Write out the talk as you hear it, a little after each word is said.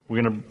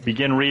We're going to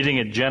begin reading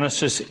at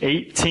Genesis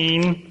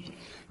 18,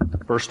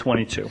 verse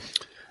 22.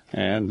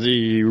 And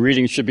the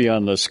reading should be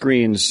on the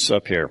screens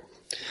up here.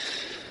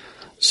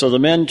 So the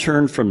men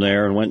turned from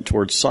there and went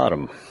toward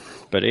Sodom,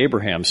 but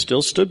Abraham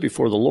still stood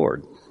before the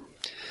Lord.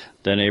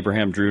 Then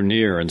Abraham drew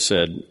near and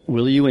said,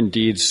 "Will you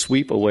indeed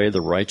sweep away the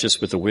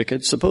righteous with the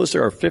wicked? Suppose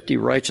there are 50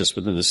 righteous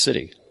within the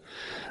city.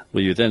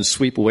 Will you then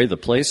sweep away the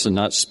place and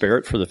not spare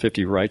it for the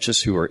 50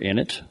 righteous who are in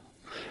it?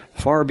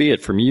 Far be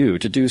it from you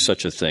to do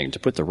such a thing, to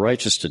put the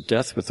righteous to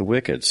death with the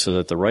wicked, so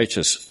that the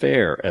righteous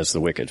fare as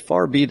the wicked.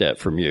 Far be that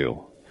from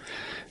you.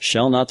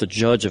 Shall not the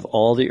judge of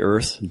all the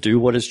earth do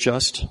what is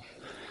just?"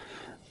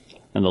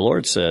 And the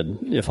Lord said,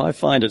 "If I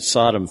find at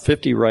Sodom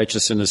 50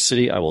 righteous in the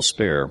city, I will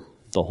spare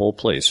the whole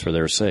place for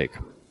their sake."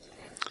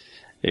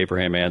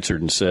 Abraham answered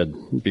and said,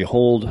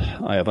 "Behold,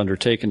 I have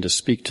undertaken to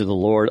speak to the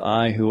Lord,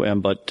 I who am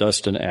but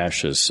dust and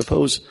ashes.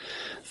 Suppose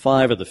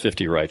 5 of the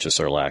 50 righteous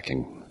are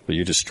lacking. Will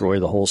you destroy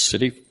the whole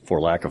city for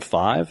lack of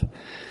 5?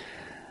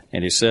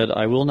 And he said,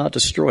 "I will not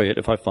destroy it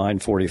if I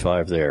find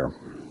 45 there."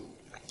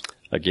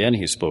 Again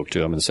he spoke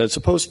to him and said,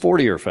 "Suppose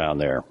 40 are found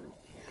there."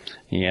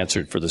 He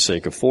answered, "For the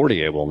sake of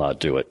 40 I will not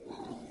do it."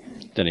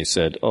 Then he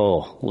said,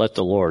 "Oh, let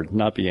the Lord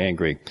not be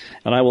angry,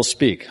 and I will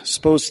speak.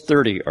 Suppose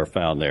 30 are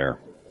found there."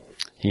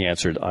 He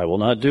answered, "I will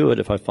not do it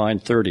if I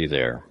find 30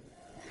 there."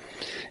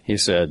 He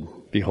said,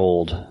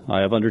 "Behold, I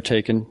have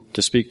undertaken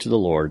to speak to the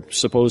Lord.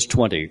 Suppose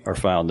 20 are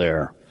found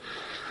there."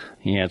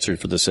 He answered,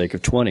 "For the sake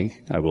of 20,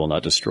 I will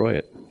not destroy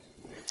it."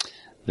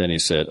 Then he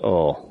said,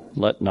 "Oh,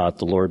 let not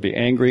the Lord be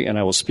angry, and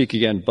I will speak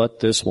again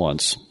but this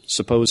once.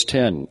 Suppose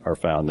 10 are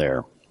found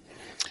there."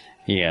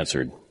 He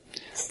answered,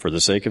 "For the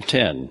sake of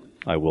 10,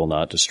 I will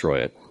not destroy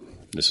it."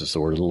 This is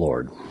the word of the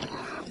Lord.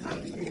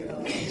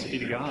 Thanks be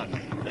to God.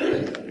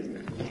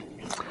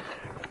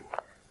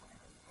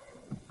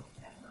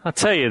 I'll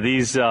tell you,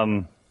 these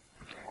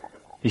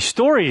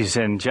stories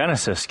in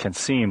Genesis can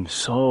seem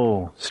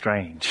so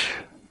strange.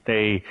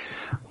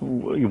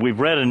 We've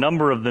read a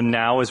number of them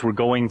now as we're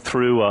going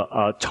through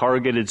a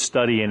targeted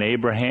study in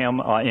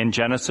in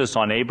Genesis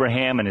on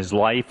Abraham and his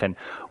life and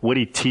what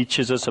he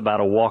teaches us about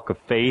a walk of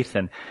faith.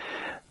 And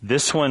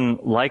this one,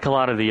 like a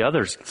lot of the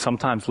others,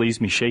 sometimes leaves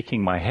me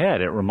shaking my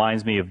head. It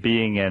reminds me of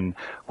being in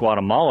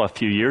Guatemala a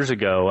few years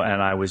ago,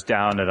 and I was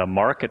down at a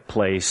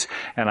marketplace,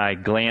 and I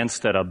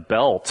glanced at a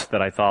belt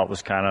that I thought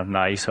was kind of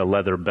nice, a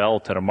leather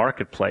belt at a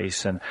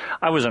marketplace. And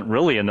I wasn't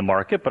really in the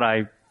market, but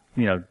I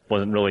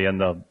wasn't really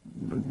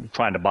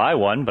trying to buy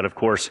one, but of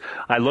course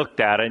I looked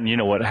at it, and you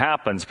know what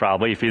happens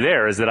probably if you're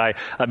there is that I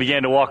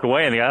began to walk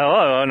away and think,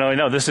 oh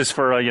no, this is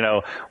for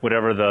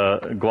whatever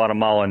the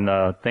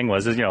Guatemalan thing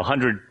was,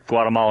 100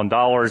 Guatemalan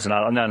dollars, and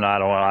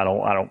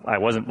I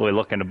wasn't really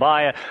looking to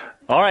buy it.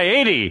 All right,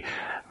 80.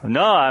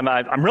 No,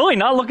 I'm really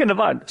not looking to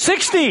buy it.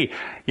 60.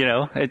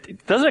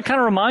 Doesn't it kind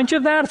of remind you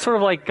of that? It's sort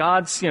of like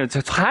God's,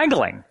 it's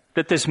haggling,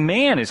 that this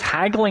man is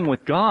haggling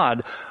with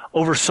God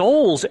over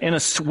souls in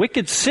a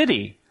wicked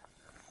city.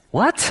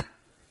 What?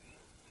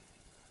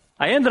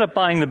 I ended up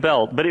buying the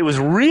belt, but it was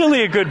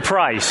really a good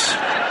price.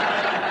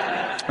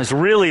 It was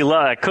really low.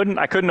 I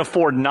couldn't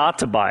afford not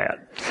to buy it.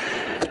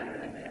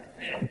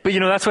 But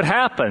that's what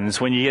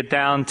happens when you get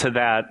down to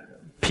that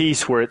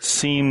piece where it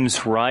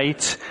seems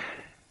right.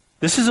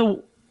 This is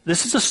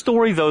a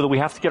story, though, that we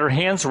have to get our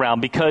hands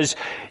around, because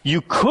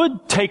you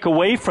could take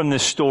away from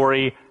this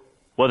story,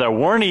 well, there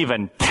weren't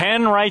even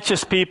 10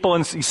 righteous people,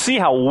 and you see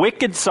how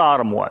wicked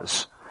Sodom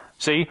was.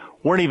 See?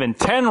 Weren't even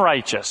 10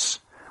 righteous.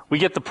 We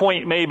get the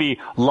point, maybe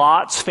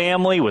Lot's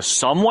family was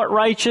somewhat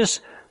righteous.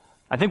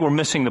 I think we're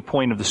missing the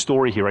point of the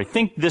story here. I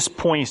think this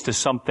points to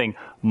something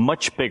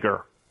much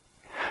bigger,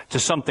 to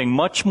something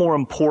much more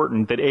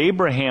important, that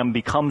Abraham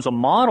becomes a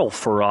model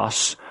for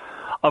us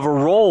of a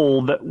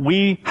role that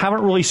we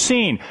haven't really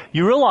seen.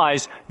 You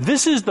realize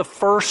this is the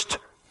first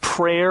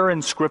prayer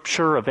in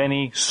Scripture of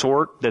any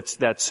sort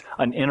that's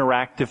an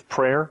interactive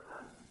prayer.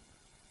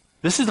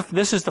 This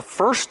is the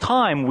first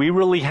time we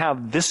really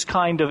have this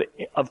kind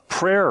of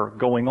prayer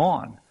going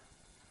on.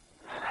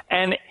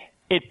 And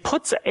it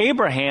puts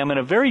Abraham in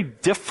a very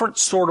different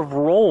sort of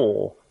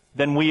role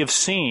than we have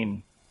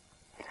seen.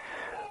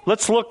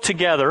 Let's look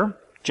together,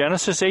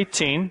 Genesis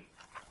 18.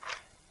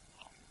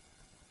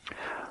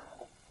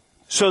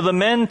 So the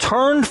men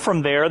turned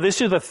from there.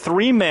 These are the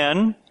 3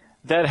 men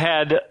that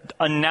had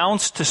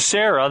announced to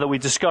Sarah, that we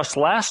discussed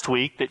last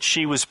week, that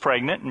she was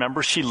pregnant.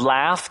 Remember, she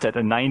laughed at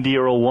a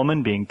 90-year-old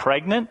woman being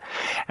pregnant.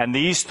 And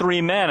these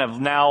 3 men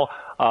have now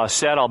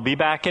said, "I'll be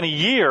back in a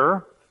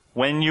year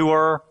when you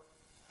are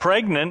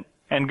pregnant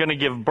and going to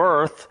give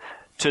birth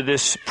to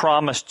this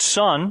promised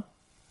son."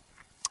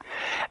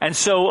 And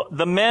so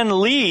the men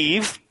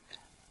leave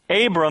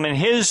Abram in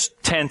his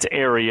tent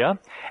area,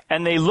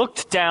 and they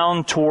looked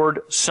down toward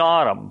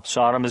Sodom.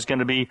 Sodom is going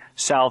to be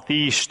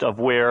southeast of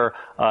where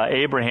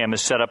Abraham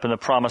is set up in the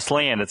Promised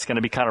Land. It's going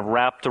to be kind of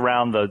wrapped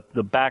around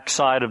the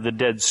backside of the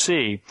Dead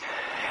Sea.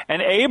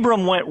 And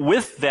Abram went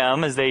with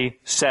them as they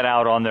set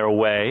out on their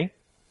way.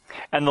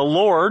 And the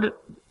Lord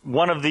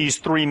one of these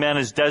three men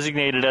is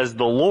designated as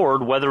the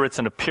Lord, whether it's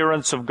an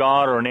appearance of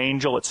God or an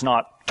angel, it's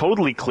not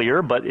totally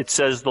clear, but it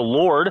says the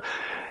Lord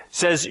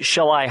says,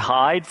 shall I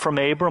hide from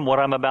Abram what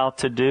I'm about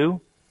to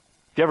do?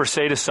 You ever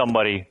say to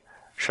somebody,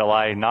 shall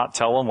I not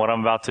tell them what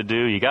I'm about to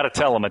do? You got to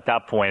tell them at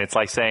that point. It's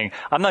like saying,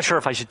 I'm not sure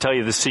if I should tell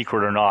you the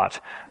secret or not.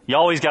 You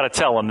always got to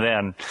tell them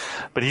then.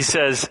 But he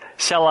says,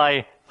 shall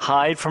I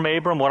hide from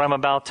Abram what I'm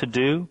about to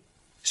do?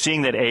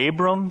 Seeing that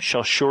Abram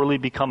shall surely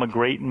become a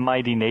great and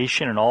mighty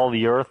nation, and all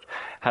the earth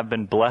have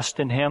been blessed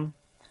in him.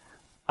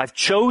 I've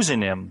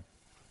chosen him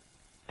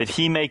that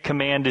he may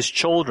command his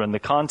children. The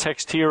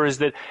context here is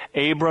that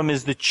Abram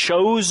is the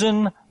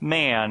chosen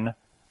man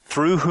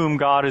through whom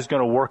God is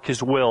going to work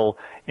his will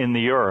in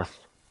the earth.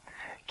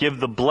 Give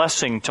the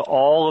blessing to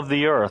all of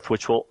the earth,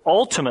 which will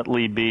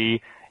ultimately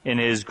be in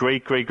his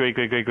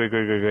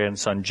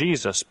great-grandson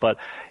Jesus. But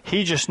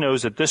he just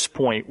knows at this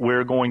point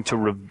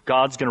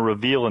God's going to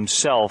reveal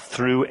himself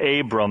through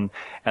Abram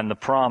and the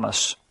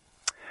promise.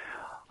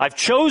 I've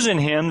chosen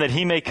him that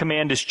he may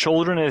command his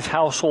children and his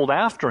household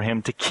after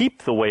him to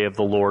keep the way of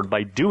the Lord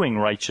by doing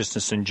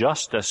righteousness and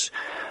justice,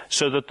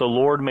 so that the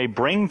Lord may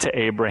bring to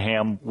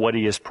Abraham what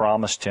he has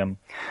promised him.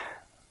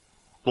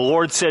 The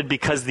Lord said,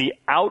 because the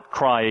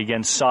outcry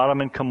against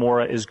Sodom and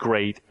Gomorrah is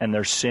great and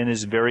their sin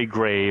is very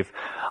grave,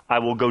 I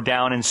will go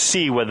down and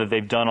see whether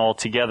they've done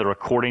altogether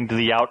according to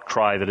the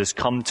outcry that has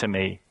come to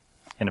me.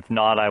 And if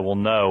not, I will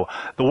know.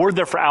 The word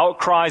there for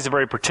outcry is a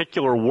very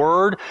particular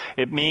word.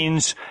 It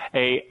means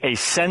a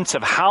sense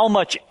of how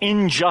much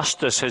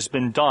injustice has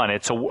been done.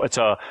 It's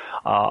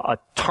a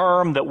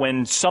term that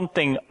when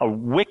a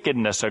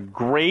wickedness, a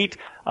great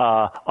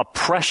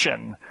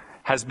oppression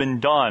has been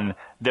done,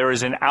 there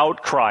is an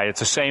outcry. It's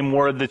the same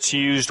word that's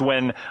used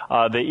when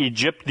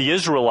the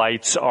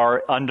Israelites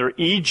are under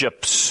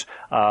Egypt's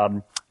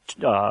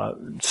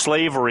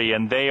slavery,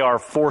 and they are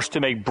forced to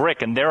make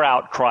brick, and their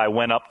outcry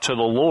went up to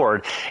the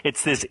Lord.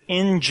 It's this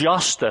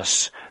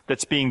injustice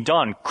that's being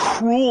done.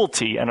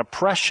 Cruelty and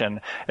oppression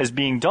is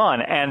being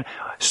done. And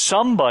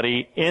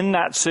somebody in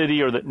that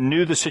city or that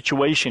knew the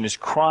situation is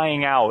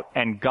crying out,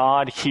 and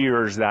God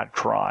hears that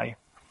cry.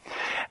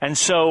 And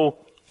so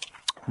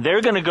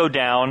they're going to go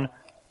down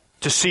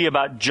to see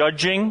about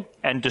judging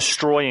and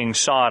destroying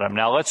Sodom.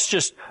 Now let's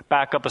just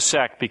back up a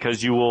sec,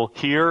 because you will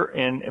hear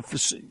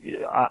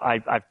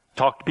I've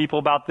talked to people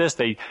about this.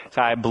 They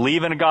say, I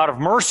believe in a God of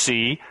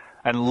mercy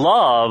and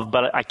love,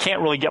 but I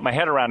can't really get my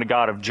head around a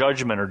God of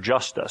judgment or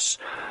justice.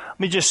 Let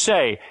me just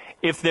say,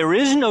 if there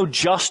is no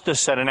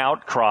justice at an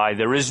outcry,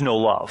 there is no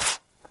love.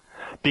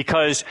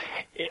 Because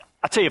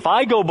I'll tell you, if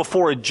I go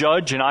before a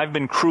judge and I've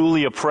been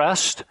cruelly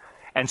oppressed,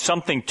 and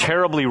something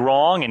terribly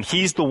wrong, and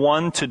he's the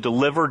one to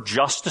deliver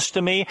justice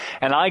to me,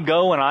 and I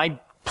go and I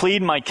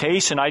plead my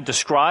case and I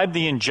describe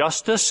the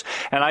injustice,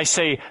 and I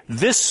say,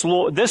 this,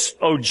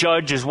 oh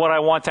judge, is what I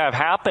want to have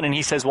happen, and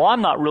he says, well,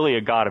 I'm not really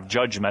a God of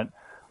judgment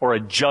or a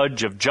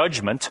judge of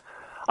judgment.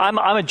 I'm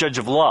a judge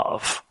of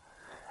love.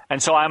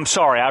 And so I'm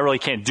sorry, I really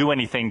can't do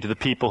anything to the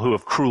people who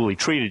have cruelly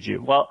treated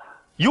you. Well,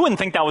 you wouldn't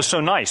think that was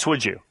so nice,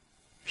 would you?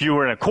 If you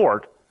were in a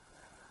court.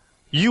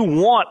 You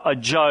want a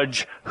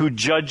judge who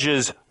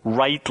judges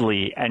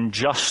rightly and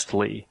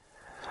justly.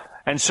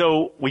 And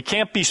so we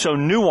can't be so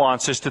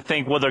nuanced as to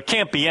think, well, there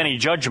can't be any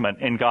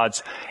judgment in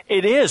God's.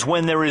 It is.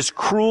 When there is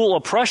cruel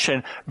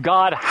oppression,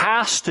 God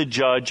has to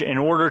judge in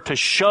order to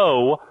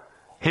show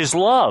his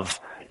love.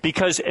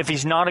 Because if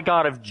he's not a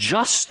God of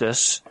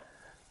justice,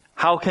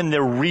 how can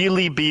there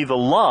really be the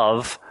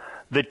love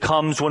that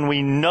comes when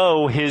we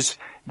know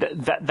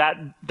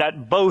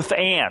that both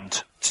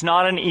and? It's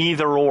not an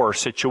either or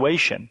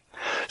situation.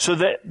 So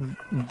that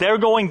they're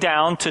going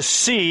down to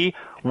see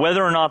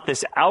whether or not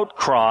this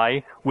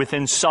outcry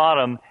within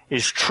Sodom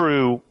is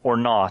true or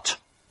not.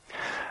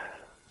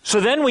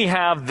 So then we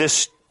have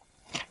this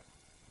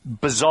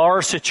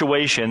bizarre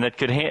situation that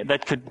could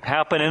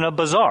happen in a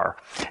bazaar,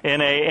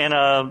 in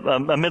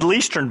a Middle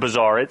Eastern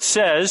bazaar. It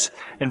says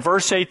in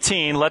verse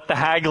 18, let the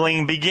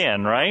haggling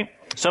begin, right?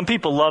 Some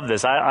people love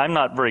this. I'm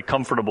not very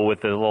comfortable with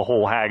the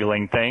whole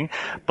haggling thing,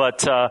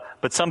 but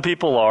some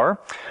people are.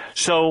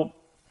 So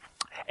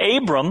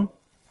Abram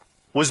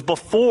was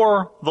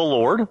before the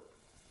Lord.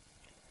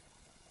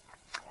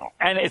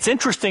 And it's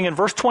interesting in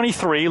verse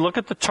 23, look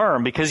at the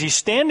term, because he's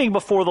standing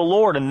before the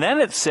Lord, and then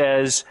it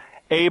says,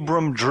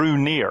 Abram drew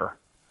near.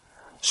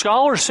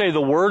 Scholars say the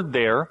word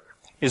there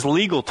is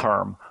legal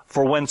term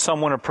for when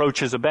someone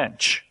approaches a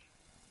bench.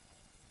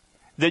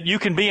 That you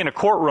can be in a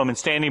courtroom and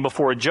standing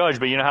before a judge,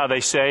 but you know how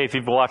they say, if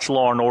you've watched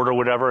Law and Order or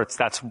whatever,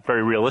 that's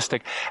very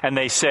realistic, and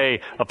they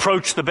say,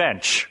 approach the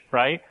bench,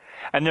 right?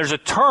 And there's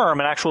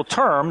an actual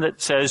term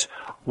that says,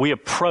 we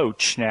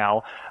approach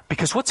now,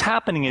 because what's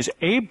happening is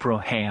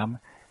Abraham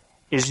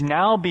is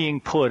now being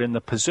put in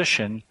the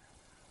position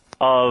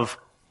of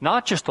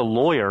not just a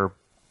lawyer,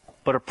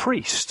 but a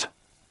priest.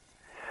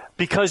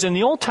 Because in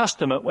the Old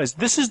Testament,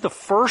 this is the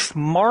first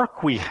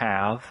mark we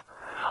have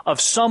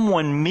of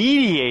someone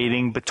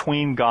mediating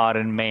between God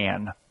and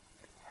man.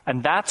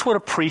 And that's what a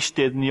priest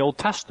did in the Old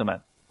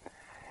Testament,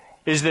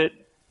 is that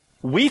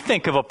We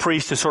think of a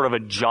priest as sort of a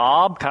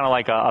job, kind of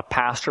like a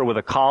pastor with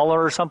a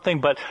collar or something,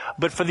 but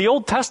for the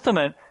Old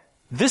Testament,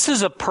 this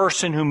is a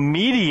person who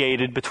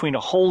mediated between a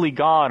holy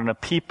God and a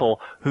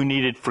people who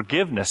needed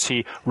forgiveness.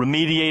 He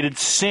remediated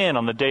sin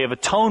on the Day of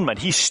Atonement.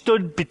 He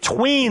stood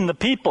between the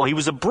people. He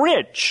was a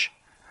bridge.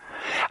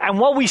 And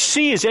what we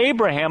see is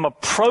Abraham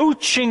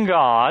approaching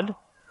God,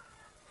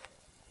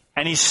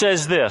 and he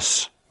says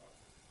this,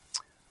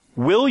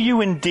 "Will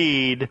you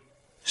indeed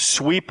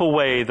sweep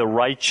away the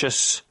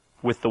righteous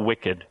with the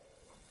wicked?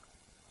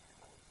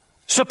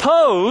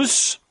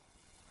 Suppose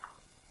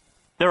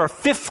there are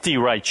 50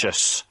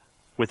 righteous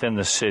within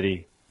the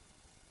city.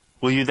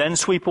 Will you then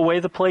sweep away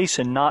the place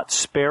and not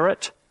spare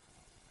it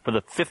for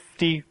the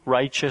 50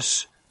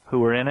 righteous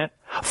who are in it?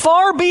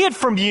 Far be it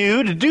from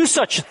you to do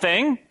such a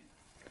thing,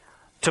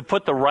 to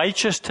put the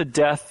righteous to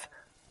death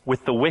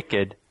with the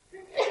wicked,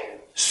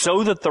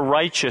 so that the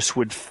righteous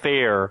would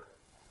fare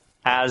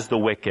as the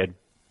wicked."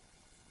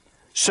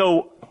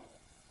 So,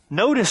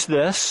 notice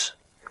this.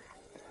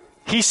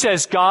 He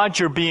says, God,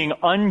 you're being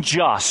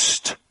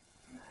unjust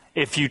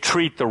if you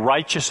treat the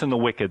righteous and the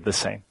wicked the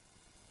same.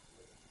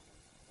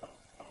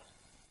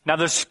 Now,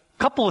 there's a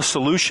couple of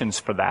solutions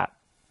for that.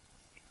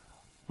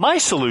 My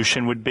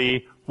solution would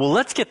be, well,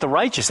 let's get the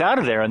righteous out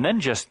of there and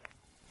then just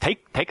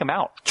take them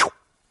out.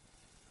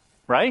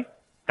 Right?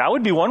 That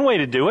would be one way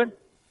to do it.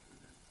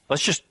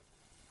 Let's just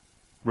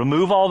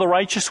remove all the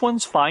righteous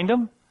ones, find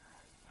them,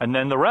 and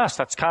then the rest.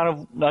 That's kind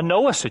of a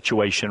Noah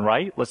situation,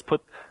 right? Let's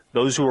put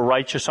those who are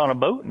righteous on a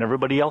boat and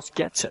everybody else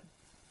gets it.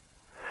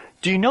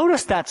 Do you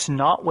notice that's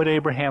not what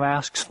Abraham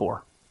asks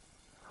for?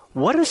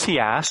 What does he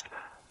ask?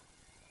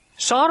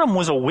 Sodom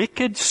was a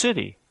wicked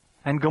city,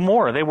 and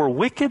Gomorrah, they were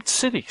wicked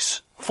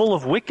cities, full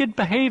of wicked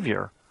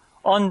behavior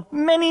on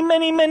many,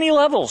 many, many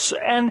levels.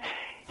 And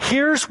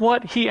here's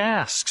what he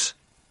asks.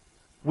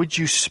 Would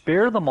you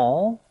spare them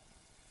all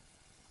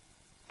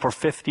for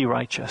 50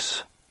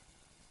 righteous?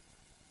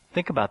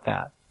 Think about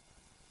that.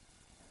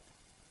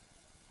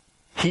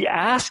 He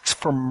asks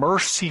for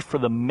mercy for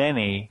the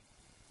many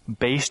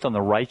based on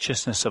the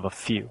righteousness of a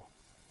few.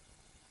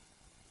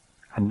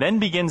 And then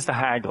begins the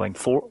haggling.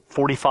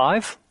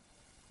 45?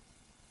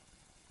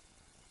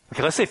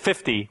 Okay, let's say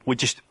 50.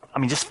 Just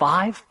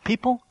 5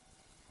 people?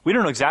 We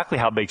don't know exactly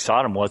how big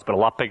Sodom was, but a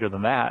lot bigger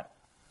than that.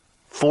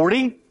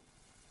 40?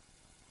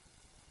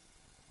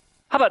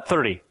 How about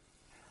 30?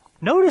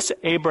 Notice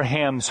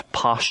Abraham's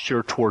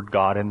posture toward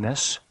God in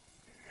this.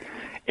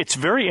 It's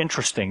very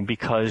interesting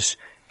because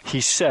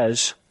he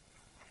says,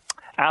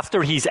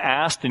 after he's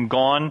asked and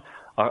gone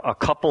a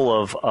couple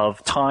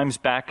of times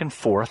back and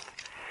forth,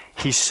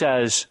 he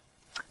says,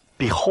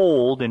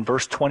 "Behold," in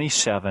verse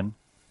 27,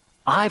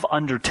 "I've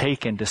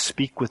undertaken to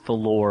speak with the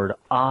Lord,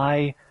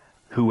 I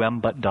who am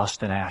but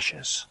dust and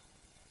ashes."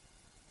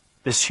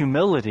 This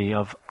humility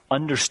of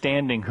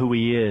understanding who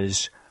he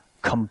is,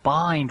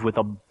 combined with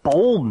a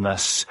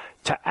boldness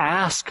to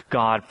ask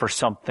God for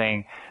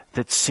something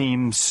that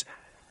seems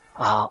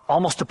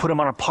almost to put him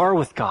on a par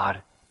with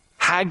God,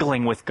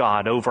 haggling with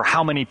God over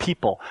how many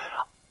people.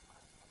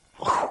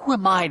 Who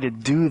am I to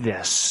do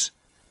this?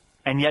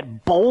 And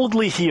yet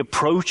boldly he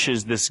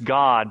approaches this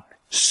God,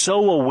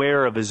 so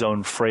aware of his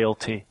own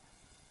frailty.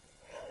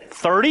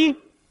 30?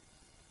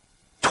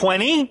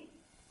 20?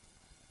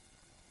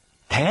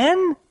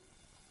 10?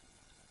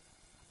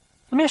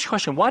 Let me ask you a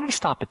question. Why did he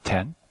stop at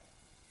 10?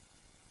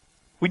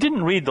 We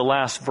didn't read the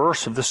last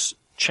verse of this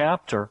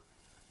chapter,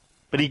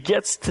 but he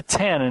gets to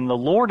 10, and the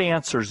Lord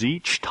answers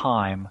each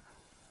time,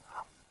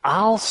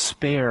 "I'll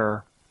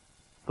spare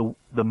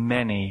the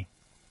many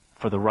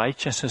for the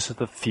righteousness of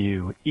the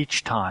few,"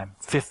 each time.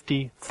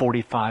 50,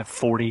 45,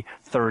 40,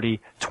 30,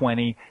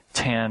 20,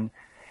 10.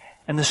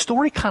 And the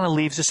story kind of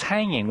leaves us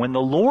hanging. When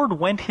the Lord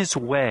went his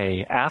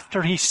way,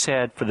 after he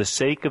said, "For the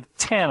sake of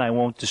 10, I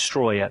won't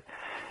destroy it,"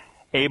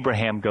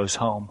 Abraham goes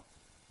home.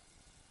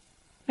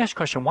 Next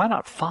question, why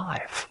not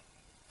 5?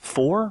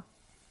 4?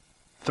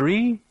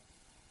 3?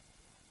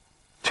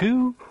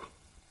 2?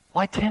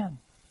 Why 10?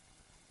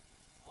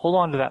 Hold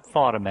on to that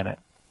thought a minute.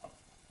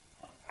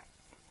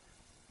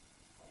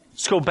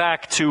 Let's go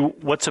back to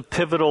what's a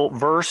pivotal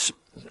verse.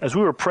 As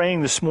we were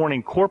praying this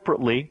morning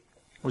corporately,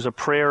 it was a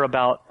prayer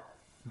about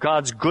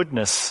God's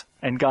goodness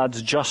and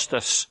God's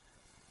justice.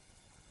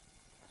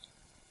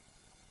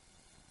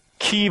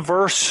 Key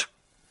verse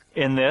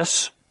in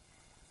this,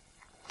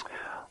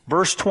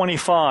 verse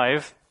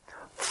 25,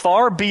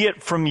 "Far be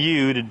it from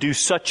you to do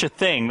such a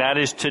thing," that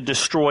is, to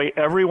destroy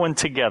everyone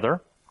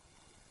together,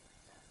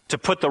 "to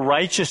put the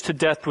righteous to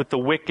death with the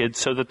wicked,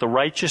 so that the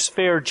righteous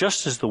fare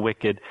just as the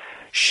wicked.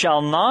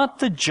 Shall not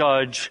the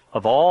judge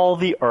of all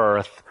the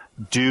earth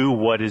do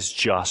what is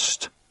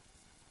just?"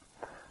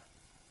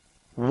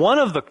 One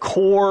of the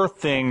core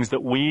things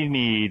that we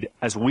need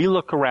as we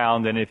look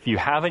around, and if you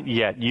haven't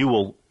yet, you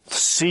will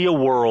see a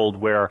world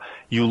where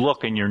you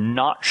look and you're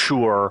not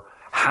sure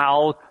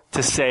how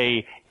to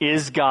say,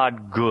 is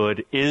God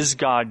good? Is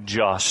God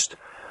just?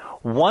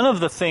 One of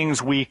the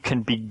things we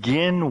can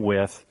begin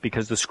with,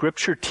 because the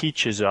Scripture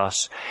teaches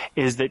us,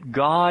 is that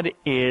God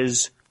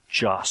is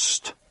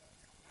just.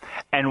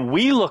 And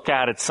we look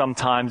at it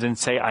sometimes and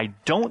say, I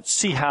don't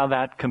see how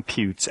that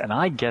computes. And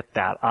I get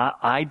that.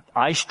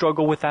 I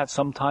struggle with that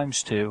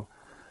sometimes too.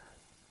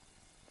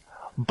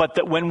 But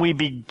that when we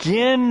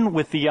begin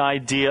with the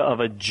idea of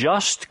a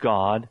just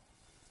God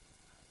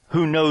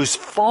who knows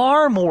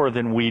far more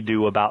than we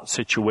do about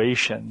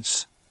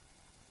situations,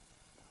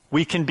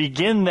 we can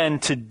begin then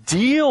to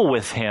deal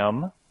with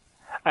Him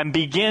and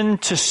begin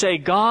to say,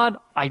 God,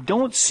 I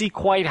don't see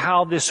quite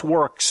how this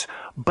works,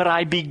 but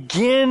I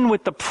begin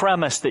with the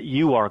premise that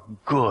you are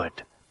good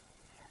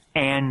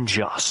and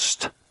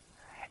just.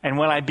 And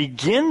when I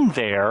begin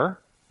there,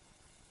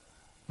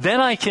 then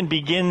I can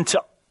begin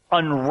to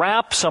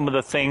unwrap some of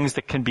the things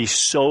that can be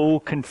so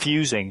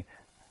confusing.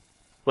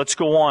 Let's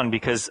go on,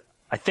 because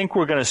I think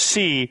we're going to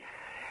see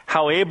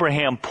how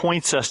Abraham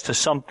points us to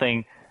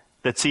something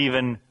that's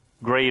even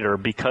greater,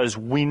 because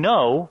we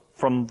know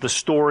from the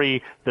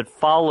story that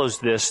follows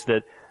this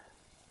that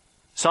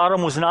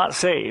Sodom was not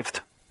saved.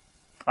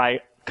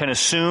 I can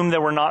assume there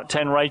were not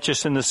 10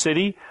 righteous in the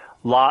city.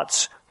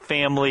 Lot's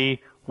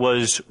family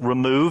was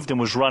removed and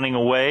was running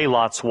away.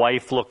 Lot's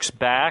wife looks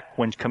back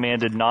when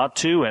commanded not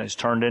to and is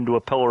turned into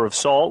a pillar of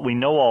salt. We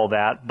know all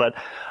that. But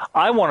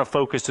I want to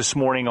focus this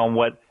morning on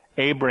what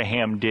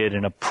Abraham did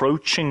in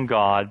approaching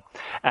God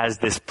as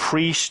this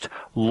priest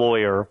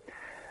lawyer,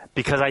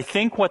 because I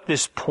think what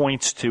this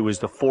points to is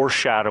the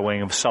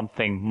foreshadowing of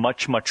something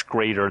much, much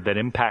greater that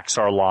impacts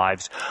our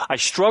lives. I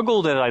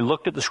struggled as I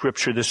looked at the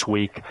scripture this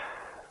week.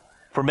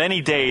 For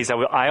many days,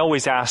 I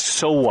always ask,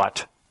 so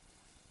what?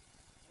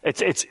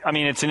 It's an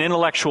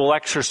intellectual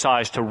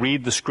exercise to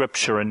read the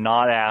scripture and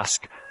not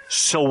ask,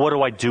 so what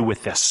do I do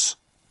with this?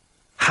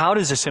 How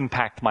does this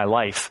impact my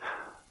life?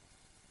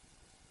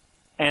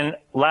 And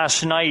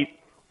last night,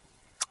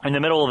 in the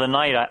middle of the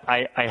night,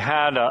 I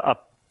had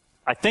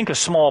I think a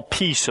small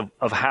piece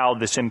of how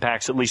this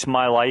impacts at least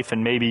my life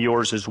and maybe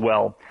yours as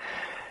well.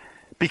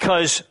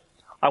 Because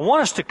I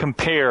want us to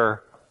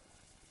compare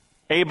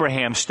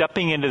Abraham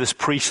stepping into this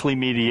priestly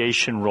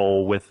mediation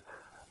role with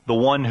the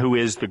one who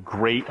is the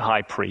great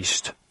high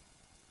priest.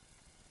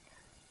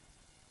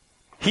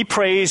 He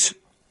prays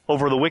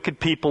over the wicked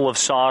people of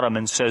Sodom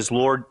and says,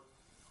 Lord,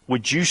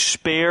 would you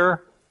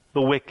spare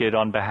the wicked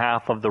on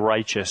behalf of the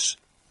righteous?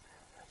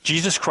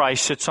 Jesus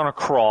Christ sits on a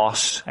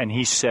cross and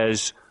he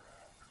says,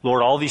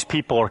 Lord, all these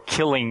people are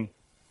killing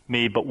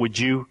me, but would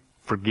you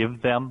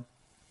forgive them?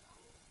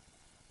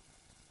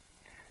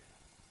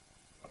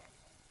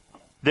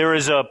 There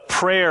is a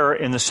prayer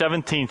in the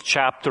 17th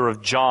chapter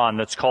of John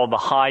that's called the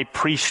High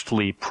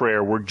Priestly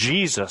Prayer, where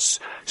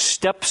Jesus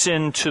steps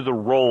into the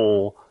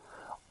role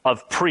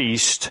of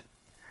priest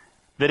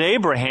that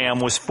Abraham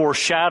was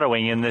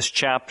foreshadowing in this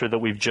chapter that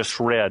we've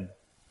just read.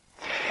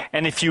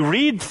 And if you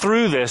read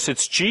through this,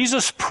 it's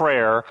Jesus'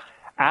 prayer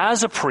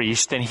as a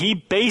priest, and he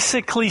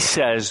basically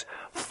says,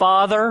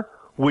 Father,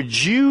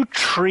 would you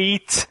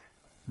treat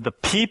the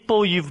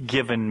people you've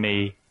given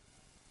me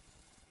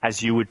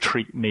as you would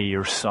treat me,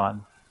 your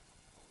son?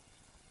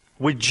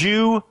 Would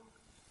you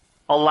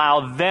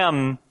allow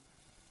them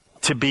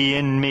to be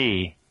in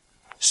me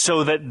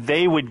so that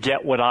they would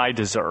get what I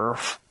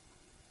deserve?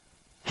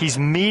 He's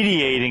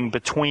mediating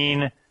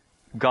between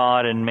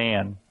God and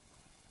man.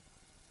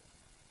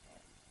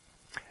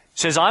 He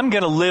says, I'm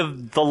going to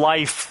live the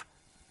life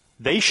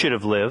they should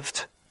have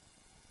lived,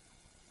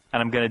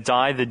 and I'm going to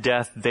die the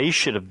death they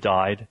should have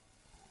died.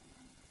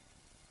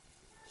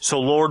 So,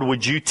 Lord,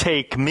 would you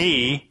take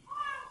me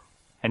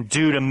and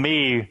do to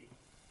me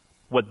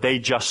what they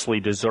justly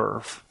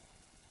deserve?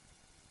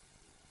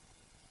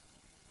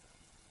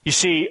 You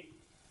see,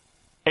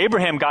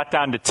 Abraham got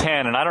down to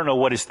 10, and I don't know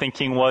what his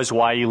thinking was,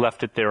 why he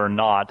left it there or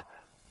not.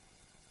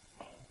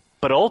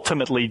 But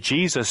ultimately,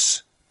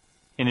 Jesus,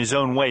 in his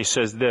own way,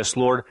 says this,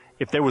 Lord,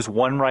 if there was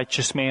one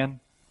righteous man,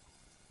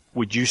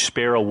 would you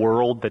spare a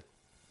world that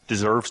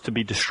deserves to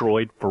be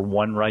destroyed for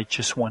one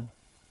righteous one?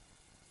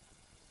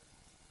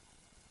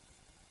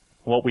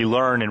 What we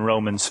learn in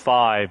Romans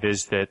 5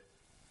 is that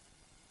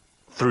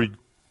through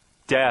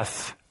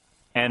death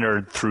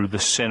entered through the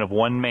sin of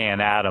one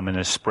man, Adam, and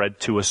has spread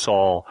to us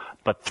all,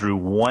 but through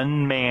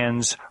one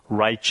man's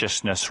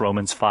righteousness,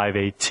 Romans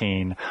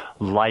 5:18,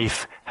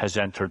 life has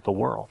entered the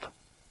world.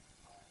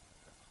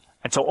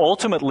 And so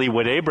ultimately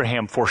what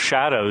Abraham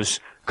foreshadows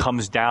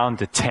comes down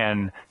to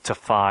 10 to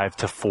 5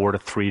 to 4 to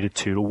 3 to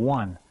 2 to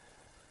 1.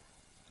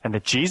 And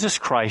that Jesus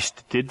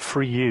Christ did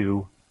for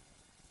you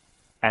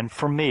and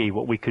for me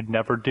what we could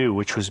never do,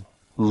 which was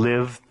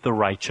live the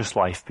righteous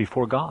life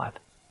before God.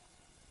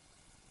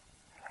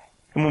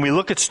 And when we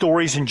look at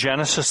stories in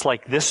Genesis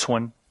like this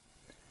one,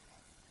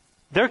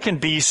 there can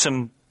be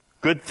some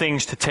good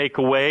things to take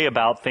away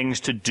about things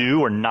to do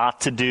or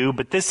not to do,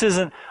 but this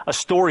isn't a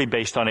story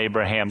based on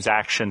Abraham's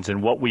actions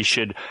and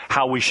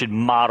how we should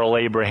model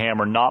Abraham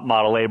or not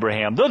model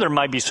Abraham, though there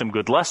might be some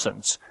good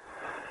lessons.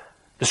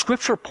 The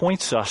scripture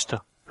points us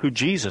to who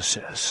Jesus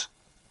is.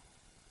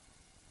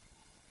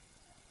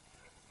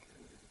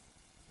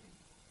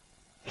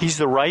 He's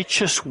the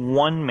righteous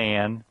one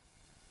man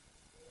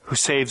who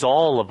saves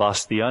all of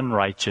us, the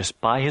unrighteous,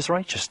 by his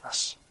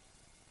righteousness.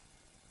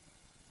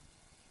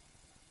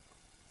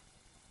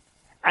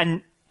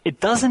 And it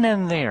doesn't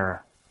end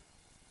there.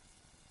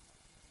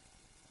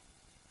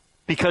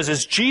 Because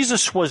as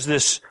Jesus was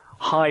this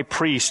high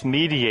priest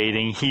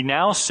mediating, he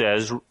now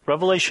says,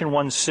 Revelation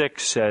 1:6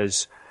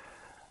 says,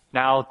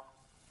 now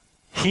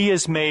he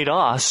has made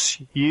us,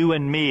 you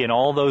and me and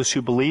all those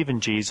who believe in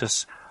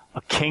Jesus,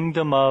 a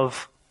kingdom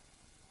of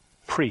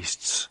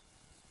priests.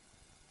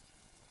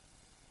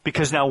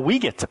 Because now we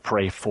get to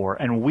pray for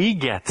and we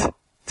get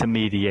to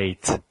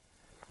mediate.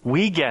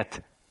 We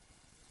get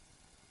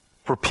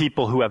for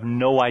people who have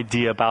no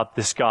idea about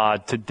this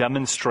God to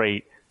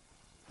demonstrate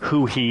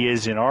who he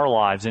is in our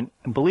lives. And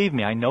believe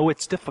me, I know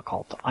it's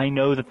difficult. I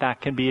know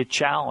that can be a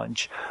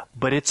challenge.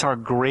 But it's our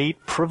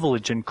great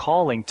privilege and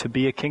calling to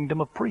be a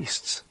kingdom of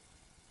priests.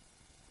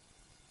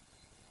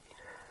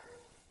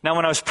 Now,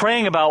 when I was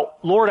praying about,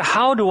 Lord,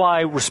 how do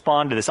I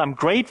respond to this? I'm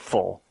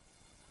grateful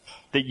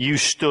that you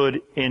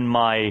stood in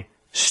my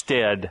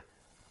stead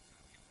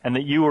and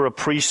that you were a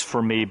priest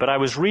for me. But I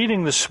was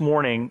reading this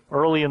morning,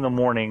 early in the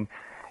morning,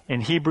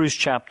 in Hebrews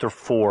chapter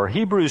 4.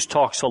 Hebrews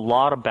talks a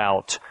lot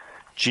about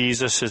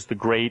Jesus as the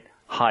great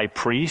high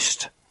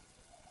priest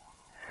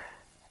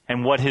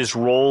and what his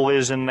role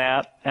is in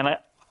that. And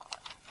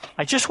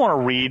I just want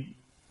to read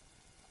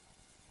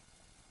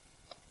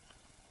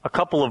a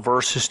couple of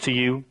verses to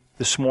you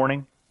this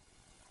morning.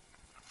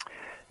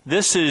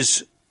 This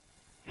is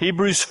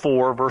Hebrews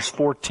 4, verse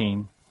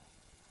 14.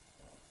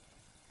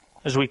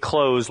 As we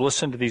close,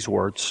 listen to these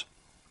words.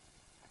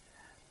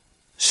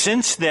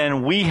 Since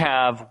then we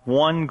have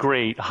one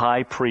great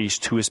high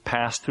priest who has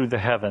passed through the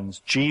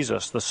heavens,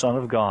 Jesus, the Son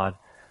of God.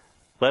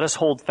 Let us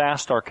hold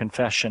fast our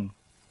confession.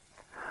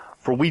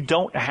 For we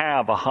don't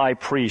have a high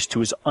priest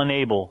who is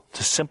unable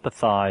to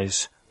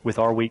sympathize with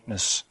our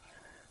weakness,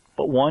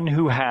 but one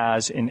who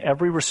has in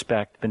every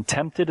respect been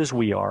tempted as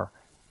we are,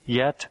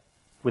 yet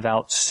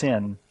without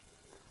sin.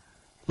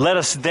 Let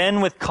us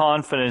then with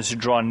confidence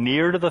draw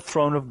near to the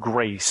throne of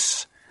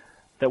grace,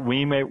 that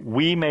we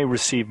may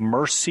receive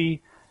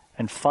mercy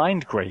and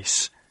find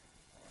grace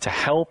to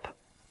help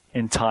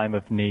in time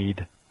of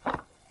need.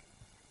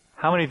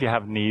 How many of you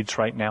have needs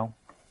right now?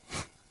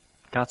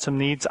 Got some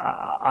needs?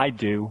 I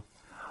do.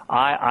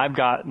 I've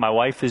got, my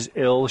wife is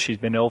ill. She's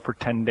been ill for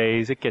 10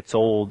 days. It gets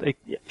old.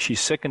 She's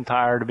sick and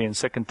tired of being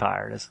sick and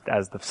tired,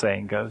 as the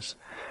saying goes.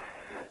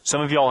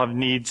 Some of y'all have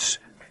needs,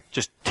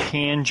 just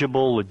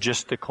tangible,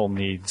 logistical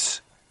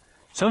needs.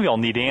 Some of y'all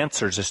need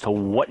answers as to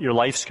what your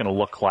life's going to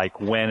look like,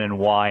 when and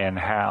why and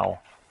how.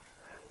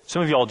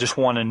 Some of y'all just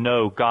want to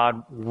know,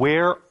 God,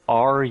 where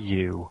are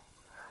you?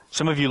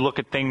 Some of you look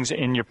at things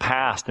in your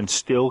past and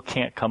still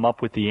can't come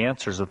up with the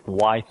answers of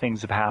why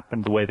things have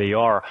happened the way they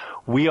are.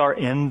 We are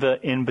in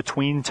the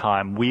in-between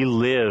time. We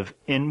live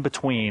in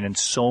between, and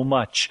so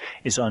much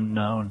is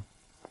unknown.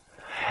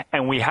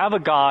 And we have a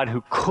God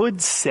who could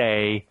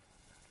say,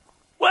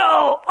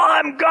 well,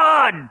 I'm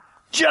God.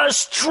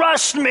 Just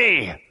trust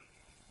me.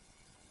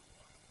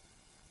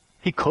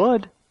 He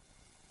could.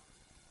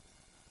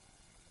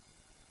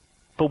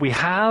 But we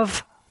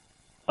have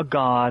a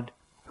God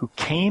who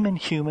came in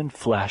human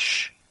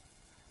flesh,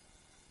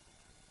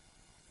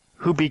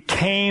 who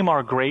became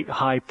our great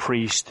high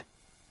priest,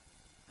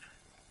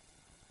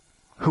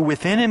 who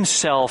within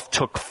himself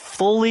took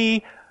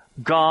fully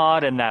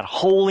God and that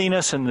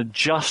holiness and the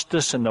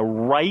justice and the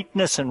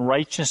rightness and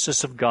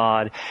righteousness of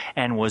God,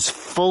 and was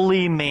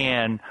fully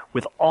man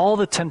with all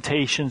the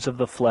temptations of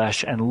the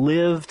flesh and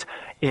lived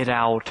it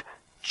out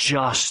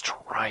just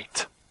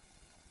right.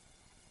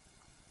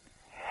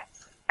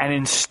 And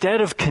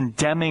instead of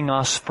condemning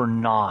us for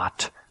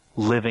not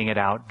living it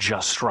out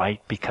just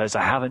right, because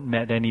I haven't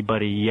met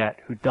anybody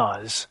yet who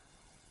does,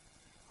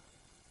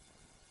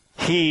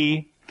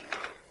 he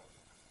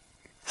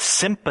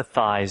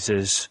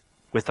sympathizes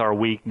with our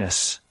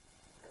weakness.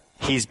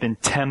 He's been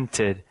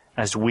tempted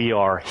as we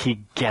are.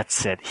 He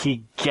gets it.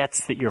 He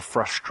gets that you're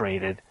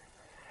frustrated.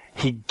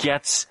 He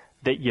gets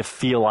that you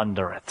feel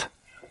under it.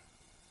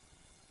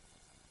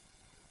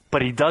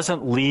 But he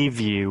doesn't leave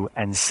you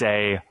and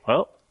say,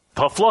 well,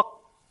 tough luck.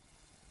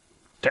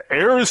 To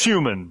err is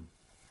human.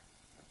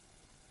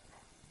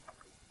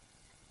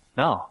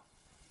 No.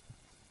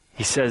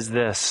 He says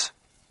this,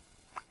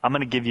 I'm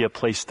going to give you a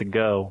place to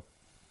go.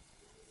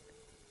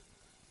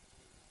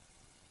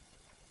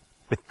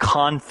 With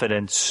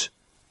confidence,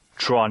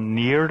 draw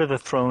near to the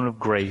throne of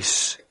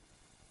grace,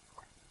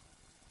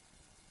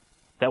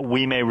 that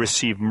we may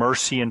receive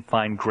mercy and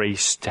find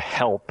grace to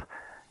help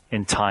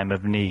in time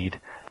of need.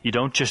 You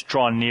don't just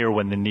draw near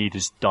when the need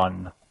is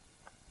done.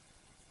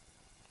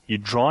 You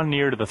draw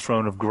near to the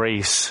throne of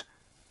grace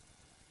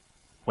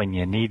when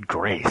you need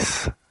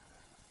grace,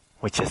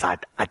 which is, I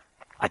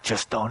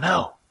just don't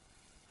know.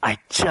 I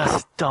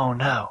just don't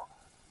know.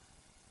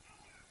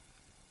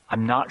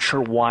 I'm not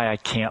sure why I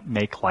can't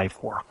make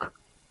life work.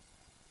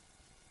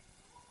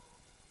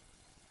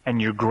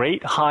 And your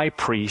great high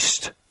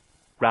priest,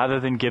 rather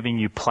than giving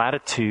you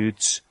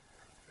platitudes,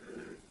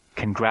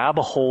 can grab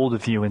a hold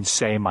of you and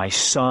say, my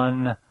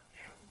son,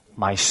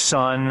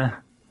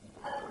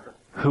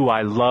 who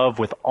I love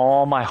with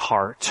all my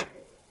heart,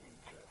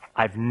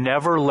 I've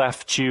never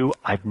left you.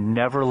 I've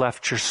never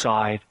left your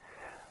side.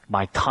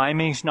 My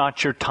timing's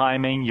not your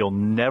timing. You'll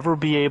never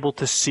be able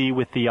to see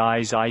with the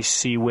eyes I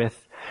see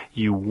with.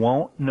 You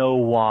won't know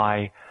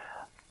why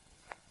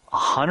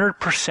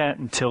 100%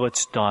 until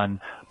it's done,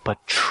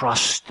 but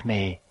trust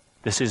me.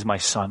 This is my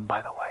son,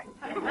 by the way.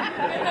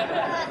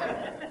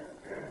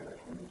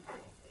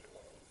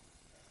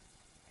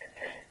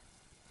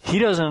 He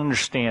doesn't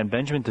understand.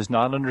 Benjamin does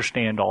not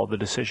understand all the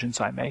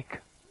decisions I make.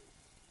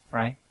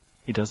 Right?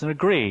 He doesn't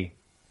agree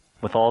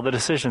with all the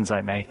decisions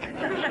I make.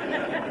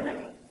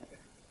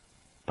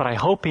 But I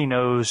hope he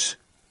knows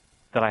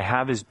that I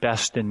have his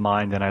best in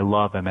mind and I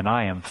love him and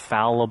I am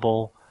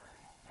fallible.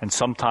 And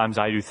sometimes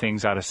I do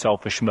things out of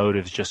selfish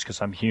motives just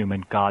because I'm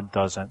human. God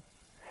doesn't.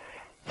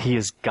 He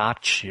has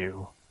got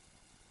you.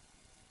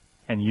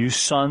 And you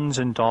sons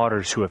and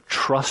daughters who have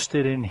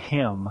trusted in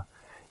him,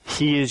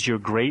 he is your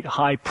great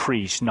high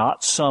priest,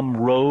 not some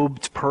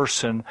robed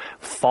person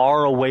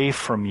far away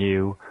from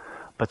you,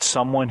 but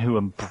someone who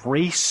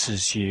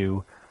embraces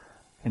you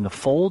in the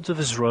folds of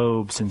his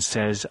robes and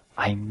says,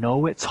 I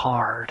know it's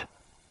hard,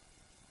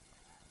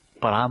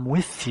 but I'm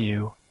with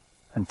you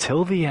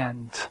until the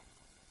end.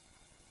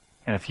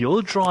 And if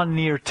you'll draw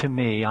near to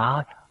me,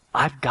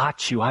 I've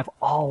got you. I've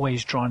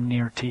always drawn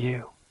near to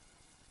you.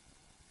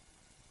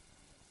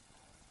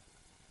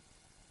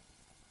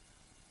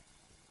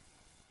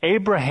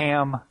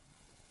 Abraham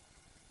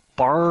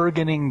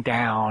bargaining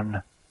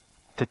down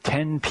to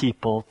 10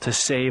 people to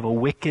save a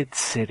wicked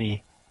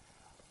city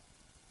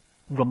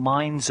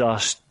reminds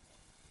us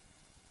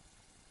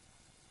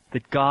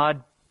that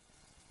God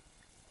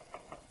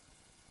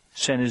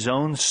sent his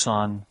own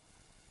son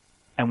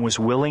and was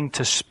willing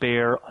to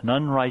spare an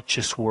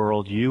unrighteous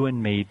world, you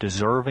and me,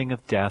 deserving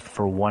of death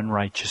for one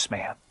righteous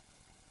man.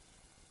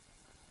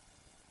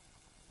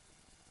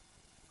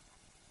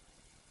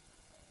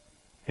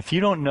 If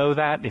you don't know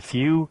that, if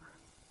you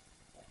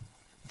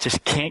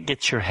just can't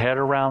get your head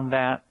around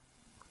that,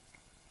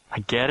 I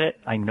get it.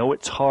 I know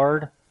it's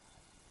hard.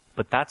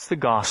 But that's the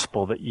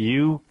gospel, that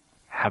you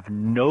have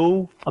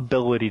no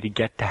ability to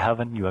get to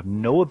heaven. You have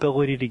no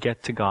ability to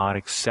get to God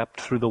except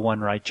through the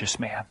one righteous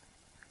man.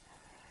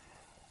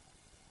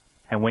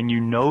 And when you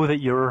know that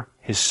you're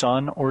his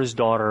son or his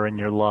daughter and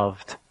you're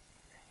loved,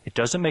 it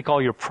doesn't make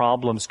all your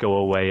problems go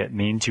away. It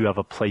means you have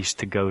a place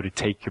to go to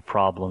take your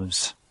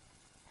problems.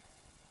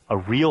 A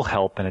real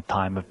help in a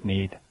time of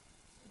need.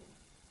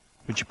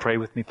 Would you pray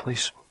with me,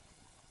 please?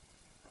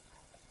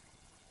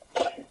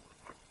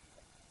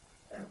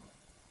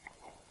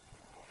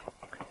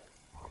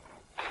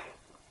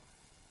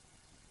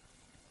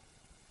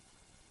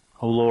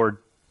 Oh Lord,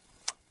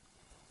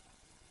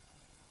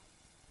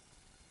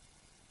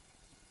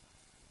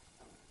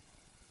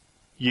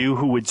 you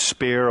who would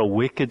spare a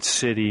wicked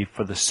city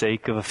for the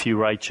sake of a few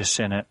righteous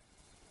in it,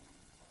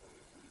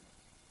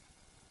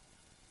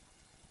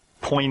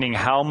 pointing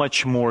how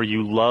much more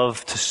you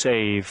love to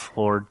save,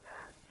 Lord,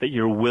 that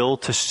your will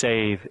to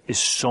save is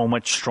so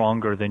much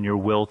stronger than your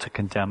will to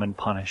condemn and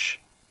punish.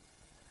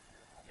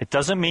 It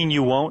doesn't mean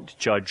you won't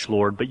judge,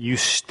 Lord, but you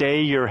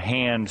stay your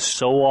hand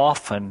so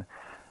often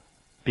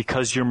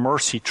because your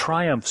mercy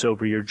triumphs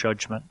over your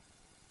judgment.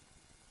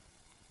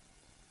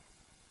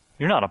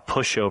 You're not a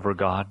pushover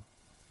God.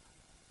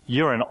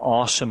 You're an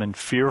awesome and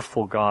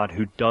fearful God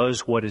who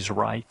does what is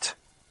right.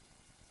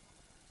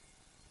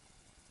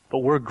 But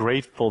we're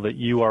grateful that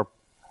you are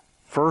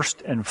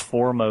first and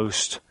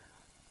foremost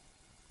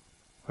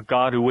a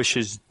God who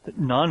wishes that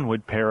none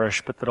would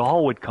perish, but that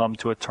all would come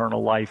to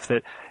eternal life,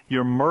 that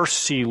your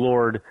mercy,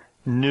 Lord,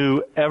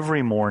 knew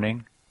every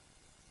morning.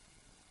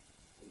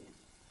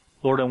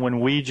 Lord, and when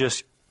we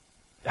just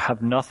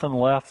have nothing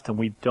left and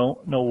we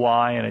don't know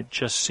why and it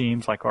just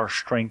seems like our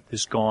strength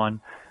is gone,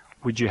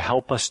 would you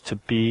help us to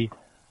be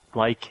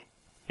like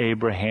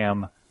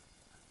Abraham,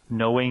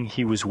 knowing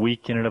he was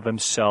weak in and of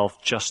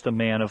himself, just a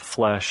man of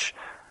flesh,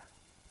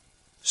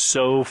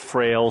 so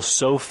frail,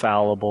 so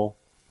fallible,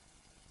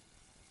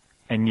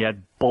 and yet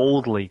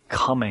boldly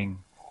coming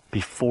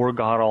before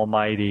God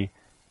Almighty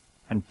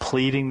and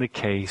pleading the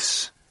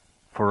case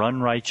for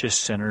unrighteous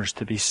sinners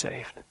to be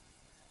saved.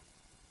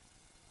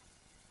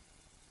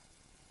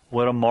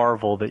 What a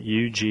marvel that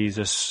you,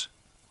 Jesus,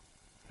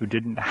 who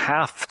didn't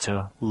have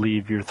to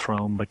leave your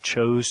throne but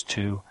chose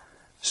to,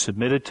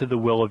 submitted to the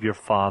will of your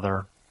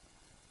Father,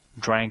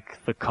 drank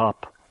the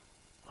cup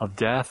of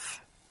death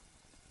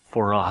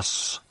for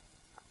us.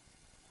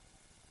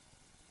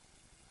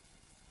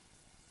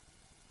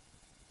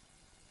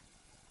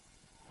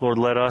 Lord,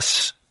 let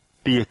us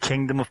be a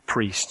kingdom of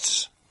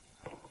priests.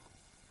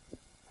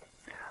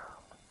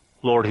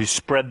 Lord, who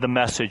spread the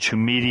message, who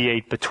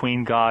mediate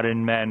between God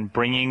and men,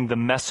 bringing the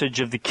message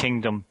of the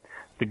kingdom,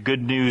 the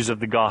good news of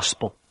the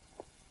gospel.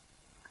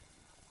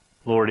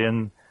 Lord,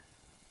 in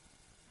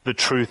the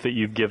truth that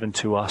you've given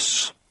to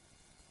us.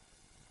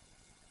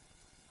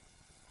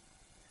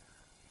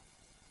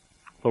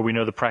 Lord, we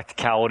know the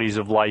practicalities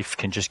of life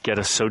can just get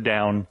us so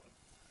down.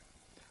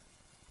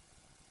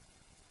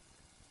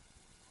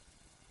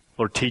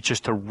 Lord, teach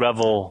us to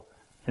revel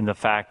in the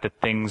fact that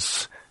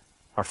things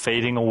are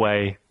fading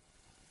away,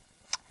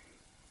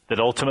 that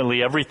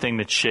ultimately everything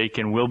that's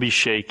shaken will be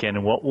shaken,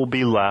 and what will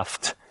be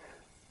left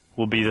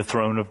will be the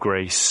throne of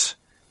grace.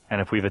 And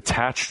if we've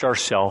attached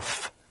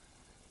ourselves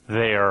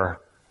there,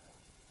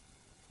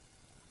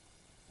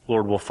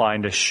 Lord, we'll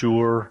find a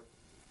sure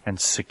and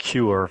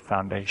secure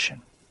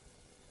foundation.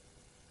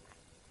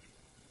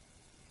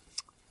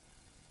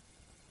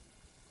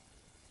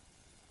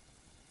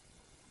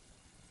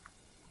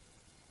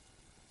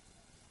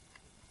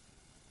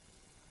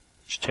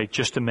 Just take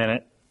just a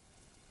minute,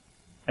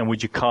 and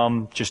would you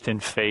come just in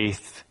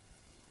faith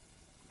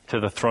to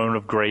the throne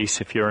of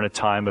grace if you're in a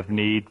time of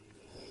need?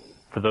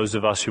 For those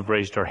of us who've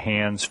raised our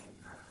hands,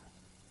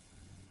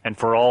 and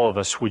for all of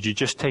us, would you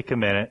just take a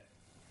minute,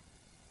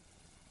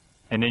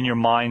 and in your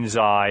mind's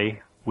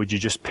eye, would you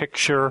just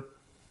picture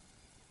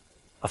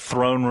a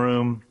throne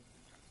room?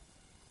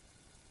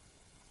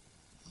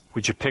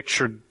 Would you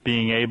picture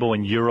being able,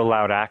 and you're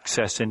allowed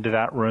access into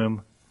that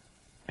room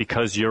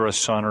because you're a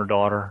son or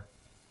daughter?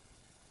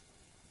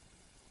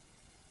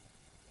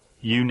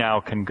 You now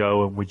can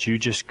go, and would you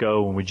just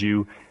go, and would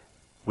you,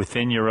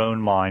 within your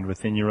own mind,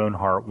 within your own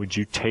heart, would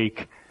you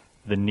take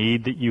the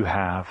need that you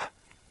have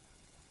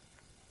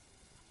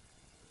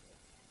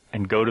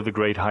and go to the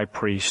great high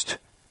priest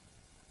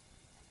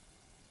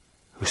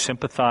who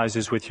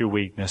sympathizes with your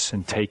weakness,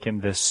 and take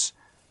him this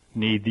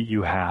need that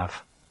you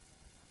have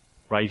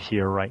right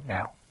here, right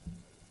now?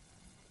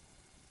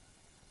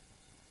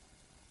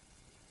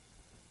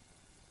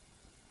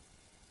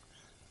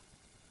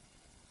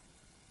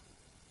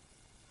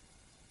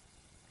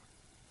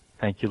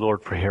 Thank you,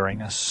 Lord, for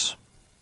hearing us.